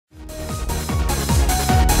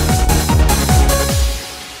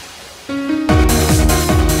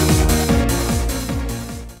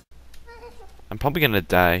probably gonna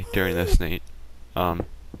die during this, Nate. So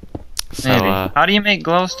Maybe. How do you make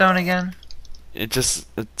glowstone again? it's just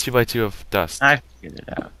a 2x2 of dust. I figured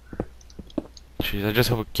it out. Jeez, I just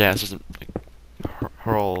hope gas doesn't like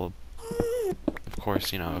hurl. Of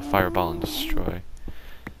course, you know, a fireball and destroy.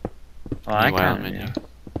 Well, I Meanwhile, kinda do.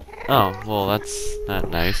 Oh, well, that's not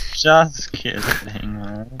nice. Just kidding,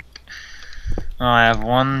 Mark. Oh, I have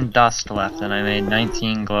 1 dust left and I made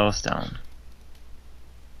 19 glowstone.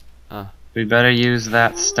 We better use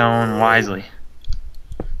that stone wisely.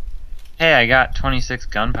 Hey, I got 26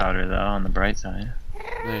 gunpowder though on the bright side.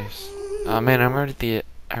 Nice. Oh man, I'm already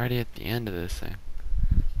at the end of this thing.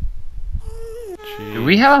 Jeez. Do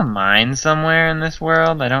we have a mine somewhere in this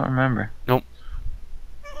world? I don't remember. Nope.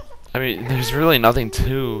 I mean, there's really nothing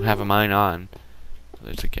to have a mine on.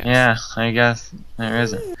 There's a gas. Yeah, I guess there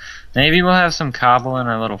isn't. Maybe we'll have some cobble in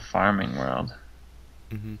our little farming world.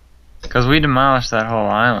 Mhm. Because we demolished that whole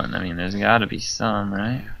island. I mean, there's got to be some,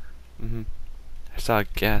 right? Mhm. I saw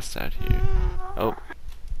gas out here. Oh.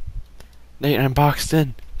 Nate, I'm boxed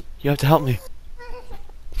in. You have to help me.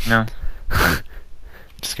 No.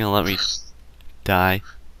 Just gonna let me die.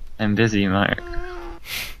 I'm busy, Mark.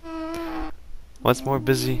 What's more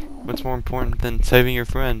important than saving your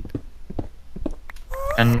friend?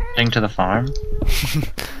 And getting to the farm?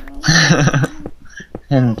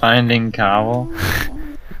 And finding cobble?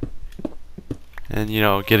 And, you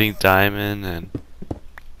know, getting diamond and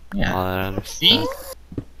Yeah. all that other See? stuff.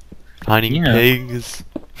 Finding You know. pigs.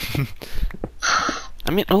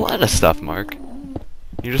 I mean, a lot of stuff, Mark.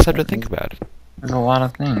 You just have to think about it. There's a lot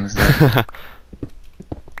of things that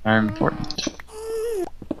are important.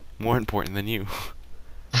 More important than you.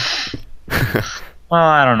 Well,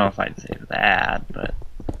 I don't know if I'd say that, but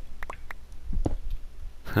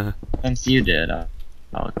since you did, I'll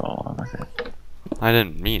go along with it. I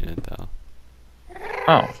didn't mean it, though.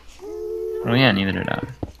 Oh. Well, yeah, neither did I.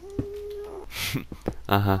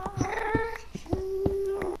 Uh-huh.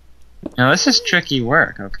 Now, this is tricky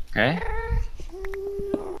work, okay?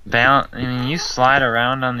 I mean, you slide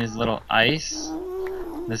around on these little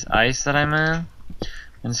this ice that I'm in,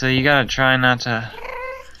 and so you gotta try not to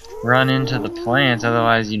run into the plants,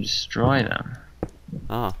 otherwise you destroy them.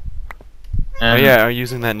 Oh. And Oh yeah, are you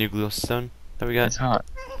using that new glowstone that we got? it's hot.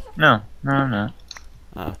 No, I'm not.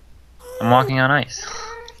 Oh. I'm walking on ice.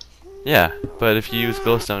 Yeah, but if you use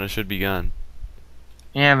glowstone, it should be gone.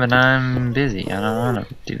 Yeah, but I'm busy. I don't want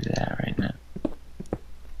to do that right now.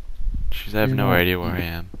 Jeez, I have no idea where I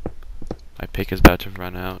am. My pick is about to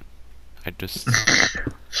run out. I just...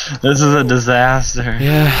 This is a disaster.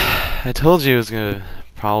 Yeah, I told you it was gonna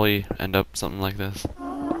probably end up something like this.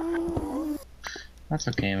 That's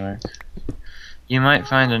okay, Mark. You might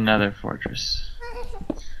find another fortress.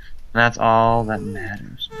 That's all that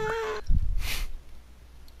matters, Mark.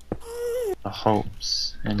 The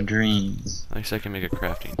hopes and dreams At least I can make a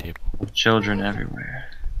crafting table. of children everywhere.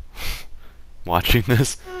 Watching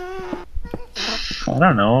this? I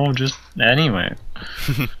don't know, just anywhere.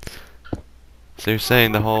 So you're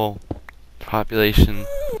saying the whole population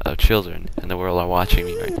of children in the world are watching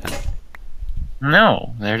me right now?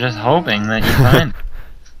 No, they're just hoping that you find.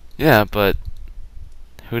 Yeah, but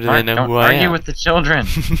who do Mark, they know don't who I am? argue with the children.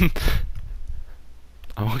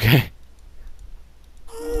 Okay.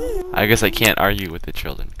 I guess I can't argue with the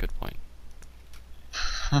children. Good point.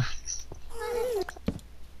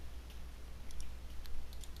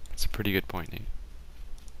 That's a pretty good point, Nate.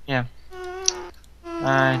 Yeah.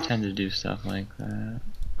 I tend to do stuff like that.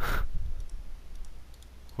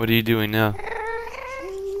 What are you doing now?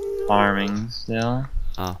 Farming still.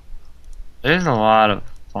 Oh. There's a lot of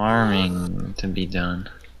farming to be done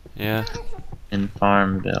Yeah. in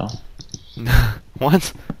Farmville.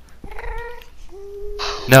 What?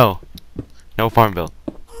 No. No Farmville.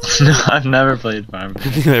 No, I've never played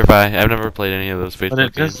Farmville. Neither have I. I've never played any of those But Facebook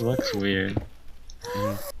it just games. looks weird.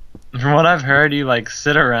 From what I've heard, you like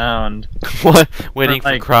sit around. What? Waiting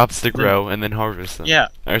like, for crops to grow and then harvest them. Yeah.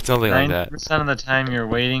 Or something like that. 90% of the time you're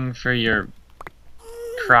waiting for your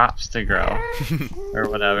crops to grow. Or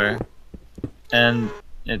whatever. And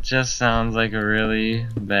it just sounds like a really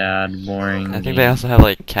bad, boring I think game. they also have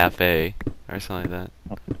like cafe or something like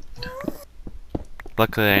that.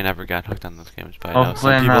 Luckily, I never got hooked on those games, but I know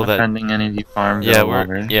Hopefully some I'm people not that. offending any of you Farmville Yeah,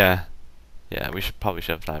 lovers. yeah. We probably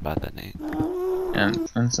should have thought about that name. And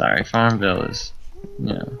I'm sorry, Farmville is, you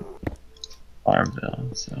know, Farmville,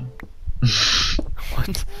 so.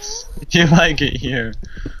 What? If you like it, you're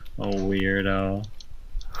a weirdo.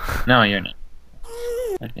 No, you're not.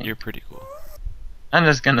 I think. You're pretty cool. I'm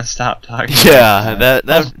just gonna stop talking. Yeah,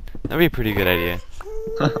 that'd be a pretty good idea.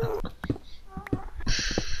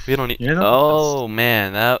 We don't need. You're the Oh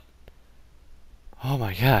man, that Oh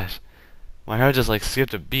my gosh. My heart just like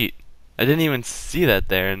skipped a beat. I didn't even see that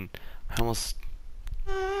there, and I almost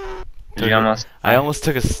Did you almost I die? almost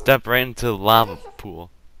took a step right into the lava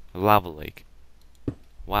pool. The lava lake.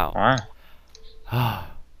 Wow. Wow.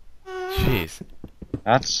 Ah, jeez.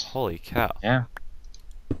 That's, Holy cow. yeah.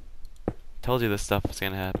 Told you this stuff was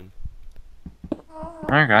gonna happen.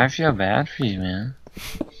 Mark, I feel bad for you, man.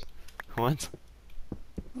 What?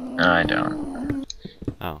 No, I don't.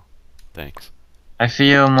 Oh, thanks. I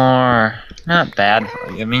feel more, not bad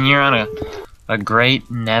for you. I mean, you're on a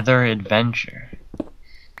great nether adventure.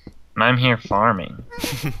 And I'm here farming.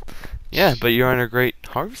 Yeah, but you're on a great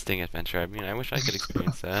harvesting adventure. I mean, I wish I could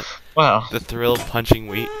experience that. Well, The thrill of punching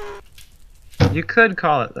wheat. you could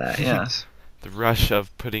call it that, yes. The rush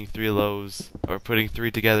of putting 3 loaves, or putting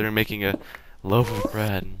 3 together and making a loaf of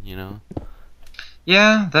bread, you know?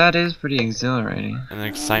 Yeah, that is pretty exhilarating. And the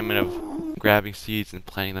excitement of grabbing seeds and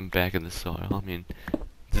planting them back in the soil. I mean,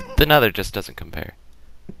 the nether just doesn't compare.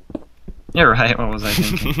 You're right, what was I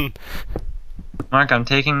thinking? Mark, I'm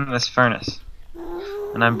taking this furnace.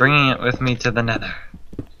 And I'm bringing it with me to the nether.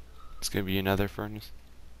 It's gonna be another furnace.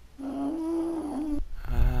 We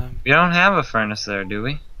don't have a furnace there, do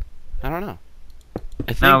we? I don't know.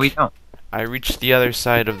 I think No, we don't. I reached the other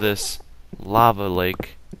side of this lava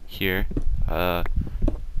lake here. There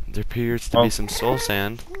appears to be some soul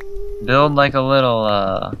sand. Build like a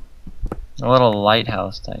little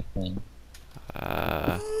lighthouse type thing.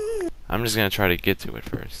 I'm just gonna try to get to it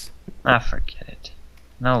first. Ah, forget it.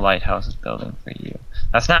 No lighthouse is building for you.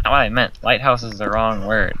 That's not what I meant. Lighthouse is the wrong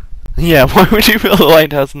word. Yeah, why would you build a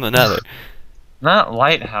lighthouse in the nether? Not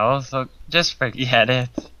lighthouse, so just forget it.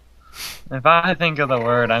 If I think of the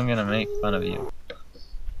word, I'm gonna make fun of you.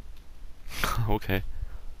 Okay.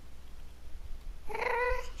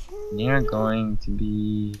 You're going to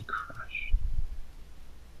be crushed.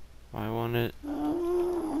 I want it.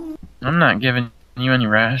 I'm not giving you any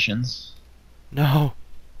rations. No!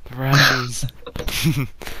 The rations.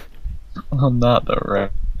 Oh, not the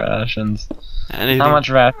rations. Anything. How much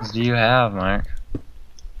rations do you have, Mark?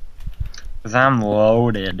 Cause I'm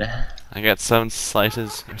loaded. I got 7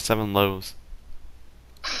 slices, or 7 loaves.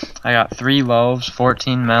 I got 3 loaves,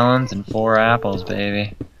 14 melons, and 4 apples,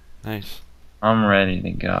 baby. Nice. I'm ready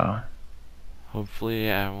to go.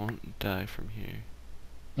 Hopefully I won't die from here.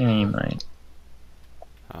 Yeah, you might.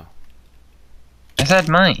 Oh. I said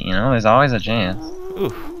might, you know, there's always a chance.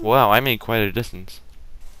 Ooh, wow, I made quite a distance.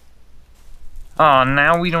 Oh,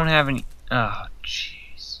 now we don't have any. Oh,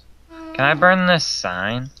 jeez. Can I burn this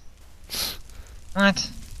sign? What?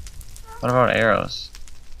 What about arrows?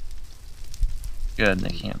 Good,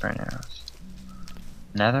 they can't burn arrows.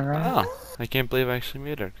 Netherite? Oh, I can't believe I actually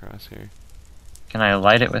made it across here. Can I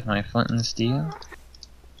light it with my flint and steel?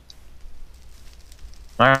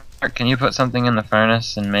 Mark, can you put something in the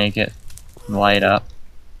furnace and make it light up?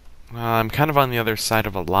 Well, I'm kind of on the other side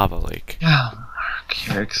of a lava lake. Oh, Mark,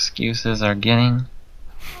 your excuses are getting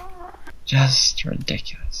just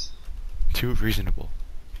ridiculous. Too reasonable.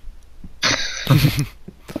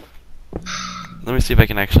 Let me see if I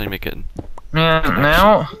can actually make it. Yeah,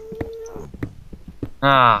 now?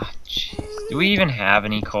 Ah, jeez. Do we even have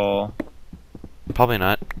any coal? Probably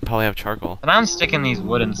not. Probably have charcoal. But I'm sticking these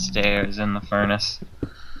wooden stairs in the furnace.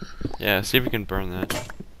 Yeah, see if we can burn that.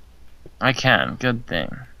 I can, good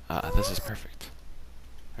thing. Ah, this is perfect.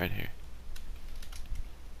 Right here.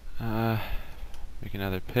 Make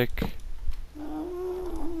another pick.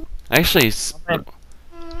 Actually,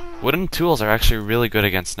 wooden tools are actually really good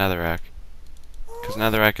against netherrack. Because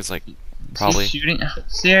netherrack is like, probably... Is he shooting?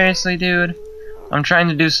 Seriously, dude? I'm trying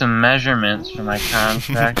to do some measurements for my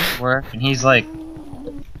contract work, and he's like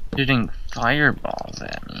shooting fireballs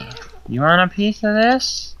at me. You want a piece of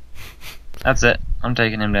this? That's it. I'm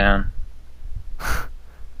taking him down.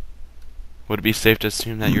 Would it be safe to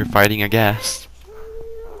assume that you're fighting a ghast?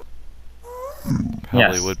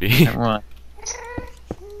 Probably Yes, would be. it was.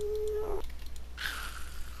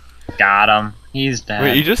 Got him. He's dead.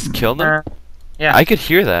 Wait, you just killed him? Yeah. I could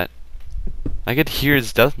hear that. I could hear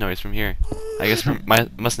his death noise from here. I guess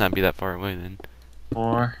must not be that far away then.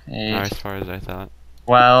 4, 8, Not as far as I thought.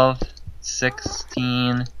 12,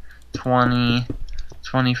 16, 20,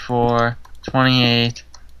 24, 28,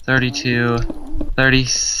 32,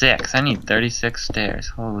 36. I need 36 stairs.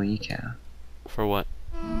 Holy cow. For what?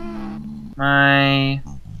 My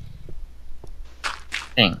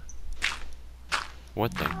thing.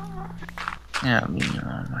 What thing? Yeah, leave me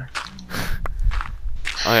alone, Mark.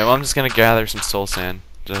 Okay, well I'm just gonna gather some soul sand,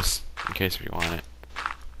 just in case we want it.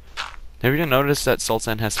 Have you noticed that soul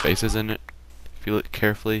sand has spaces in it? If you look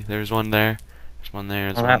carefully, there's one there, there's one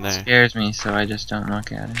there, there's Well, one that there. scares me, so I just don't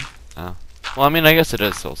look at it. Oh. Well, I mean, I guess it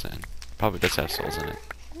is soul sand. Probably does have souls in it.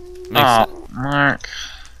 Makes Oh, sense. Mark.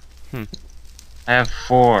 Hmm. I have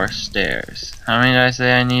 4 stairs. How many did I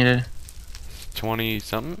say I needed? 20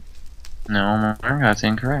 something? No, Mark, that's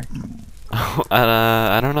incorrect. Oh,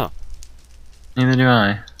 I don't know. Neither do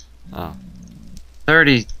I. Oh.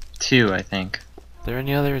 32, I think. Are there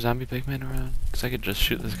any other zombie pigmen around? Because I could just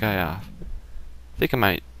shoot this guy off. I think I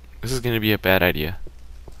might. This is gonna be a bad idea.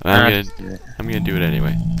 I'm gonna do it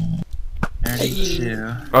anyway.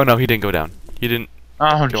 32. Oh no, he didn't go down. He didn't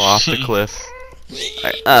Oh, go off the jeez. cliff.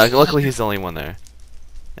 Luckily he's the only one there.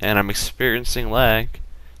 And I'm experiencing lag.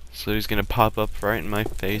 So he's gonna pop up right in my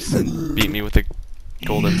face and beat me with a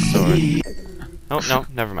golden sword. Oh no,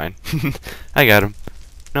 never mind. I got him.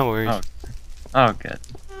 No worries. Oh. Oh, good.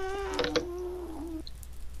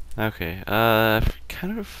 Okay, it's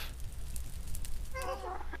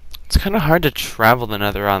kind of hard to travel the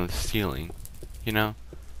nether on the ceiling, you know?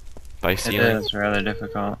 By It ceiling. is rather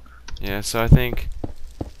difficult. Yeah, so I think,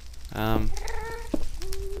 I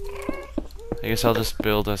guess I'll just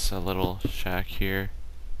build us a little shack here.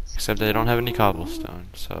 Except I don't have any cobblestone,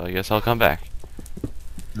 so I guess I'll come back.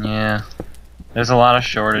 Yeah. There's a lot of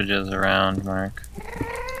shortages around, Mark.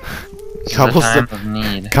 This is a Cobblestone, time of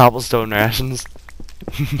need. cobblestone rations.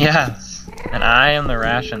 Yes. And I am the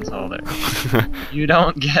rations holder. You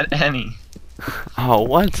don't get any. Oh,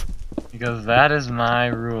 what? Because that is my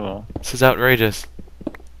rule. This is outrageous.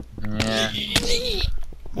 Yeah.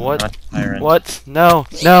 What? Not tyrant. What? No,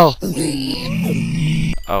 no!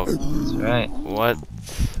 Oh, That's right. what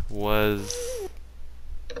was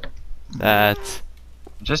that?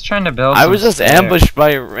 Just trying to build I some was just stairs. ambushed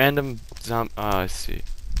by a random zombie. Oh, I see.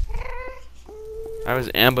 I was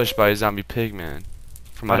ambushed by a zombie pigman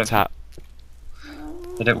from What on if- top.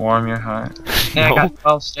 Did it warm your heart? Hey, No, I got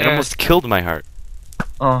 12 it stairs. almost killed my heart.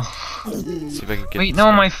 Oh. See if I can get Wait, this no,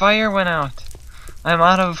 guy. my fire went out. I'm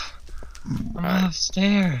out of Alright.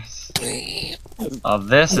 stairs. Oh,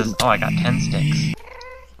 this is. Oh, I got 10 sticks.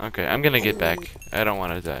 Okay, I'm gonna get back. I don't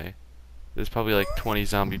want to die. There's probably like 20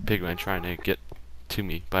 zombie pigmen trying to get to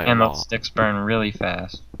me by a And wall. those sticks burn really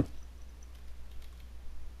fast.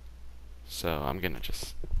 So I'm gonna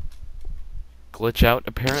just glitch out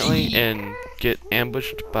apparently and get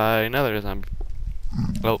ambushed by another zombie.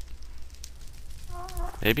 Oh.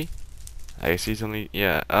 Maybe? I see something.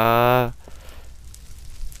 Yeah,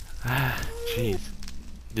 jeez.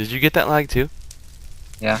 Did you get that lag too?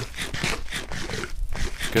 Yeah.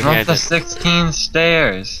 Good I'm thing I up to did. 16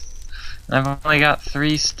 stairs. And I've only got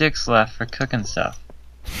 3 sticks left for cooking stuff.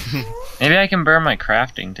 Maybe I can burn my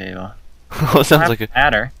crafting table. Oh, it sounds I like have a.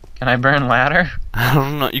 ladder. Can I burn ladder? I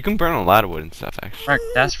don't know. You can burn a lot of wood and stuff actually. Mark,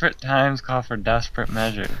 desperate times call for desperate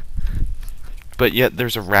measures. But yet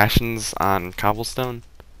there's a rations on cobblestone.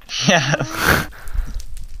 Yes.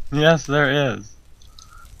 Yes, there is.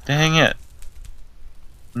 Dang it.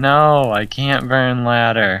 No, I can't burn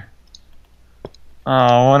ladder.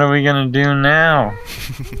 Oh, what are we gonna do now?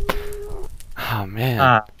 Oh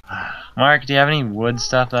man. Mark, do you have any wood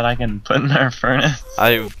stuff that I can put in our furnace?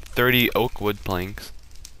 I have 30 oak wood planks.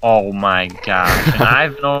 Oh my gosh. And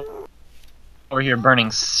I've been over here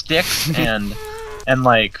burning sticks and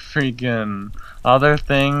like freaking other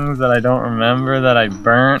things that I don't remember that I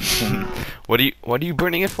burnt, and What are you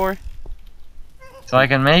burning it for? so I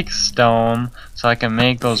can make stone, so I can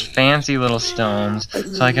make those fancy little stones,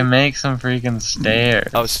 so I can make some freaking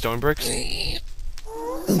stairs. Oh, stone bricks?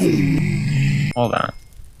 Hold on.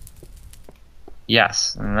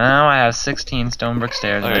 Yes, now I have 16 stone brick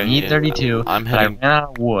stairs, and I Okay, need yeah, 32, I'm but I heading. ran out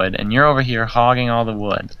of wood, and you're over here hogging all the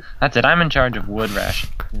wood. That's it, I'm in charge of wood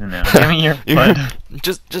rations now. Give me your wood.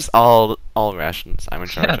 just all rations I'm in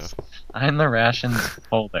charge Yes, of. I'm the rations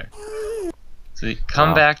holder. So you come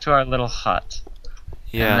Wow. back to our little hut.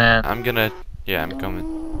 Yeah, then- I'm gonna. Yeah, I'm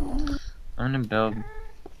coming. I'm gonna build.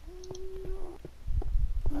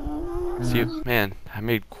 See, man, I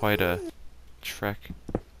made quite a trek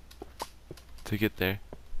to get there.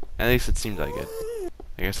 At least it seemed like it.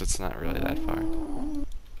 I guess it's not really that far.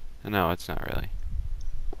 No, it's not really.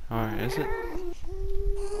 Or is it?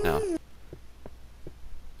 No.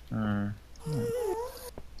 Hmm.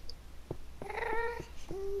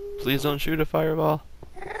 Please don't shoot a fireball.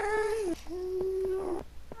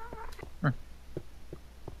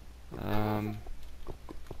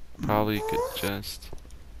 Probably could just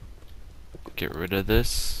get rid of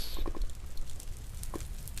this.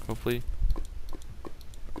 Hopefully.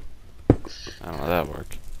 I don't know how that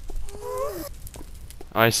work. Oh,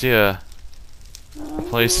 I see a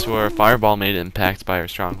place where a fireball made impact by our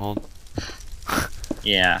stronghold.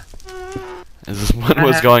 Yeah. Is this what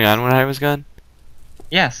was going on when I was gone?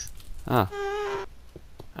 Yes. Oh.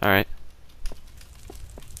 Alright.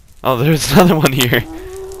 Oh, there's another one here.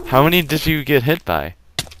 How many did you get hit by?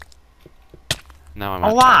 Now I'm A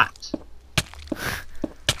on lot!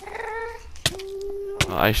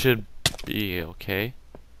 Well, I should be okay.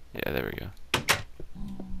 Yeah, there we go.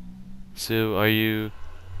 So, are you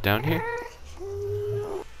down here?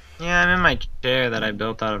 Yeah, I'm in my chair that I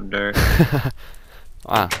built out of dirt.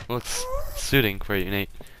 Wow, looks suiting for you, Nate.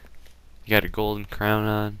 You got a golden crown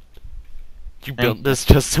on. You built Thank this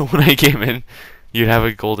just so when I came in, you'd have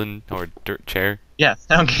a golden or dirt chair. Yes,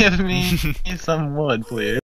 now give me some wood, please.